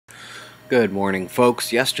Good morning,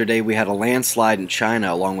 folks. Yesterday we had a landslide in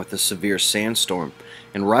China along with a severe sandstorm.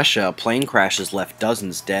 In Russia, a plane crash has left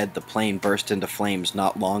dozens dead. The plane burst into flames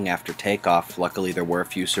not long after takeoff. Luckily, there were a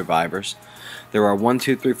few survivors. There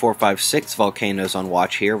are 6 volcanoes on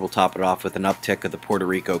watch here. We'll top it off with an uptick of the Puerto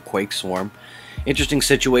Rico quake swarm. Interesting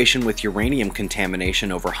situation with uranium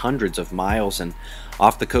contamination over hundreds of miles, and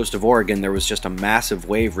off the coast of Oregon there was just a massive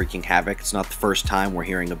wave wreaking havoc. It's not the first time we're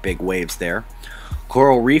hearing of big waves there.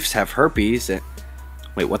 Coral reefs have herpes.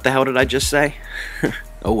 Wait, what the hell did I just say?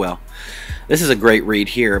 Oh well. This is a great read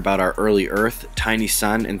here about our early Earth, tiny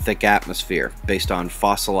sun, and thick atmosphere, based on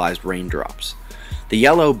fossilized raindrops. The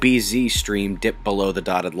yellow BZ stream dipped below the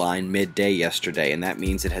dotted line midday yesterday, and that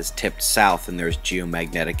means it has tipped south and there's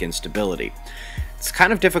geomagnetic instability. It's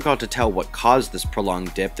kind of difficult to tell what caused this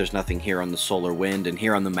prolonged dip. There's nothing here on the solar wind, and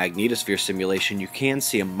here on the magnetosphere simulation you can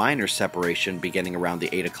see a minor separation beginning around the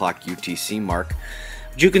 8 o'clock UTC mark.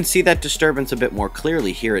 But you can see that disturbance a bit more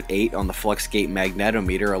clearly here at 8 on the Fluxgate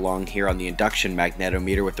magnetometer, along here on the induction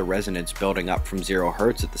magnetometer with the resonance building up from 0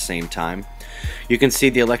 Hz at the same time. You can see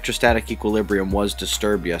the electrostatic equilibrium was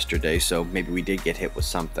disturbed yesterday, so maybe we did get hit with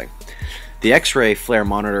something. The X-ray flare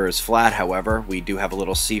monitor is flat, however. We do have a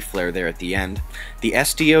little C flare there at the end. The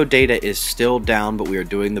SDO data is still down, but we are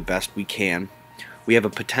doing the best we can. We have a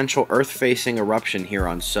potential Earth-facing eruption here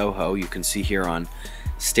on SOHO. You can see here on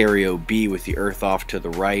stereo B with the Earth off to the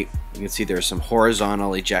right. You can see there's some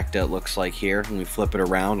horizontal ejecta, it looks like here. When we flip it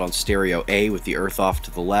around on stereo A with the Earth off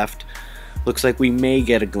to the left, looks like we may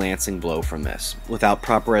get a glancing blow from this. Without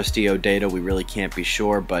proper SDO data, we really can't be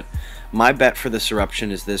sure, but my bet for this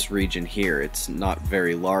eruption is this region here. It's not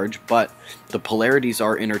very large, but the polarities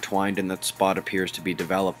are intertwined and that spot appears to be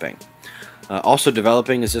developing. Also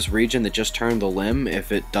developing is this region that just turned the limb.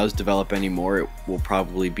 If it does develop anymore, it will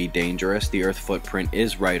probably be dangerous. The Earth footprint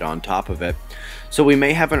is right on top of it. So we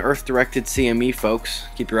may have an Earth-directed CME, folks.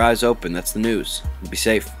 Keep your eyes open. That's the news. Be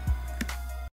safe.